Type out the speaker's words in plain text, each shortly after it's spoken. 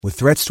With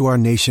threats to our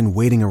nation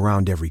waiting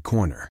around every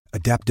corner,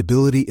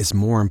 adaptability is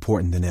more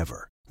important than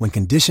ever. When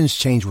conditions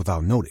change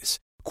without notice,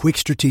 quick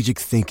strategic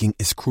thinking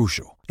is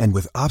crucial. And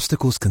with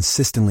obstacles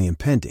consistently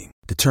impending,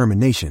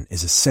 determination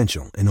is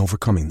essential in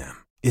overcoming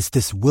them. It's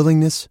this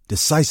willingness,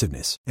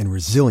 decisiveness, and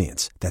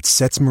resilience that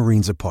sets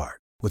Marines apart.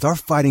 With our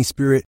fighting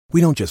spirit, we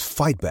don't just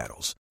fight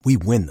battles, we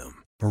win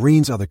them.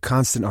 Marines are the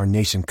constant our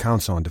nation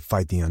counts on to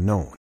fight the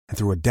unknown. And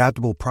through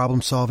adaptable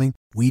problem solving,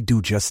 we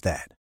do just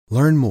that.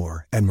 Learn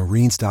more at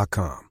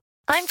marines.com.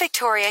 I'm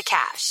Victoria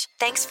Cash.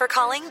 Thanks for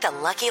calling the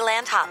Lucky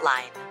Land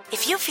Hotline.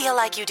 If you feel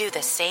like you do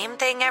the same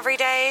thing every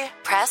day,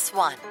 press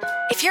 1.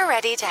 If you're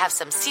ready to have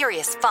some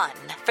serious fun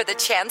for the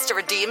chance to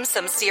redeem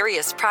some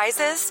serious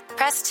prizes,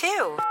 press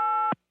 2.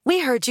 We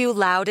heard you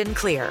loud and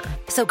clear.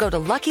 So go to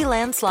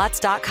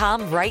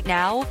LuckyLandSlots.com right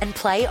now and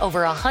play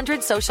over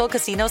 100 social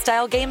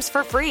casino-style games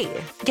for free.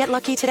 Get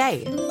lucky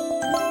today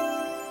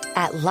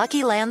at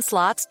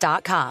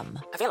LuckyLandSlots.com.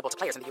 Available to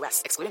players in the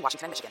U.S., excluding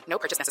Washington and Michigan. No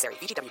purchase necessary.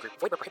 VGW Group.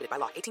 Void where prohibited by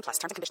law. 18+. Terms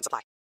and conditions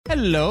apply.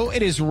 Hello,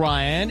 it is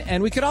Ryan,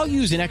 and we could all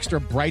use an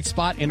extra bright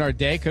spot in our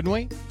day, couldn't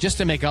we? Just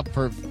to make up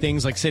for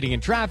things like sitting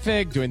in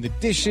traffic, doing the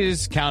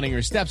dishes, counting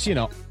your steps, you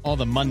know, all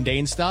the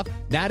mundane stuff.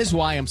 That is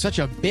why I'm such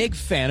a big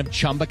fan of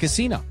Chumba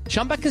Casino.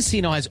 Chumba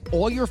Casino has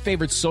all your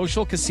favorite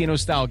social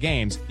casino-style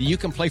games that you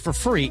can play for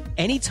free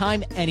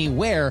anytime,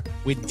 anywhere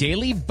with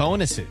daily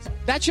bonuses.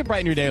 That should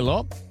brighten your day a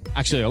little.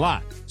 Actually, a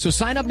lot. So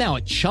sign up now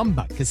at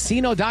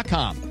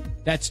ChumbaCasino.com.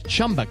 That's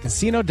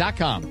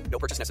ChumbaCasino.com. No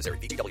purchase necessary.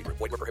 VGW Group.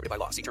 Void where prohibited by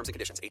law. See terms and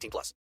conditions.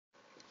 18+.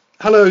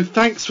 Hello,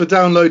 thanks for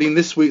downloading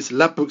this week's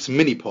Ladbrokes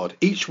Mini-Pod.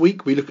 Each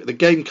week we look at the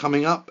game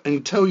coming up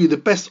and tell you the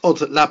best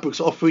odds that Ladbrokes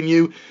are offering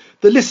you,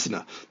 the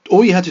listener.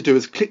 All you had to do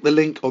is click the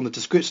link on the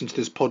description to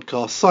this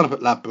podcast, sign up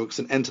at Ladbrokes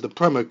and enter the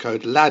promo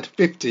code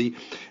LAD50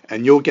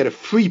 and you'll get a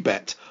free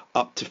bet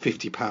up to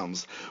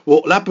 £50.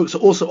 Well, Ladbrokes are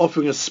also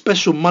offering a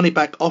special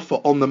money-back offer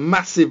on the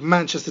massive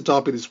Manchester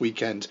derby this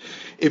weekend.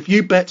 If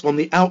you bet on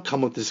the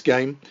outcome of this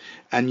game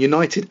and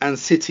United and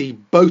City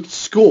both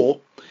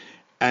score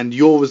and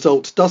your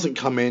result doesn't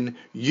come in,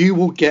 you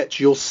will get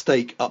your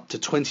stake up to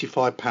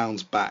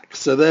 £25 back.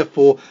 So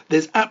therefore,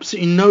 there's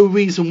absolutely no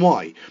reason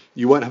why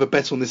you won't have a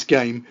bet on this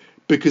game,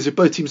 because if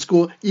both teams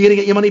score, you're going to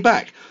get your money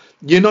back.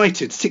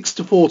 United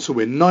 6-4 to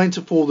win,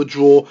 9-4 the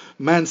draw,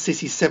 Man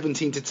City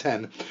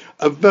 17-10.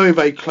 A very,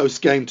 very close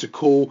game to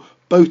call.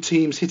 Both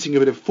teams hitting a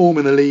bit of form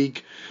in the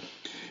league.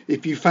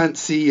 If you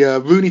fancy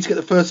Rooney to get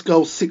the first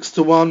goal,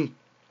 6-1.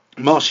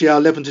 Martial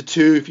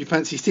 11-2. If you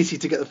fancy City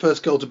to get the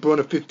first goal, De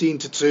Bruyne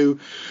 15-2.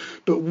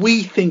 But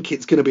we think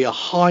it's going to be a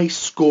high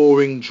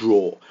scoring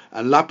draw.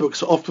 And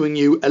Ladbrokes are offering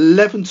you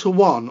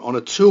 11-1 on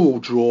a 2-all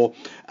draw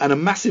and a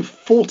massive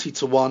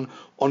 40-1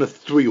 on a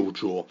 3-all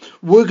draw.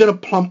 We're going to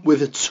plump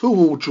with a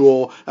 2-all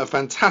draw, a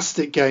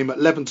fantastic game at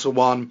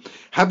 11-1.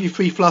 Have your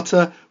free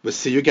flutter. We'll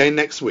see you again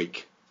next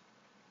week.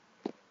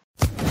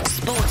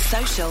 Sports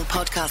Social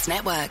Podcast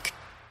Network.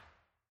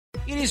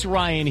 It is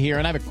Ryan here,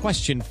 and I have a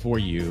question for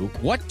you.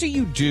 What do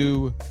you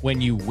do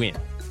when you win?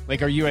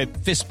 Like, are you a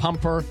fist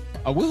pumper,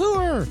 a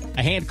woohooer,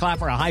 a hand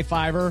clapper, a high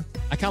fiver?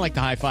 I kind of like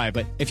the high five,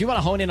 but if you want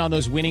to hone in on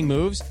those winning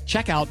moves,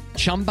 check out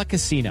Chumba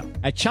Casino.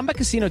 At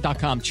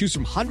ChumbaCasino.com, choose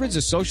from hundreds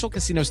of social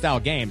casino-style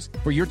games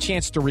for your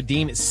chance to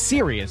redeem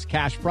serious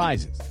cash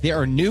prizes. There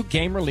are new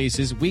game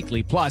releases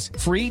weekly, plus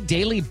free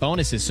daily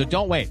bonuses, so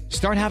don't wait.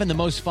 Start having the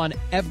most fun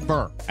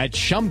ever at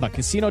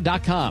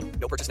ChumbaCasino.com.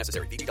 No purchase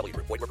necessary. VGW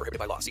Group. Void where prohibited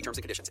by law. See terms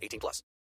and conditions. 18+.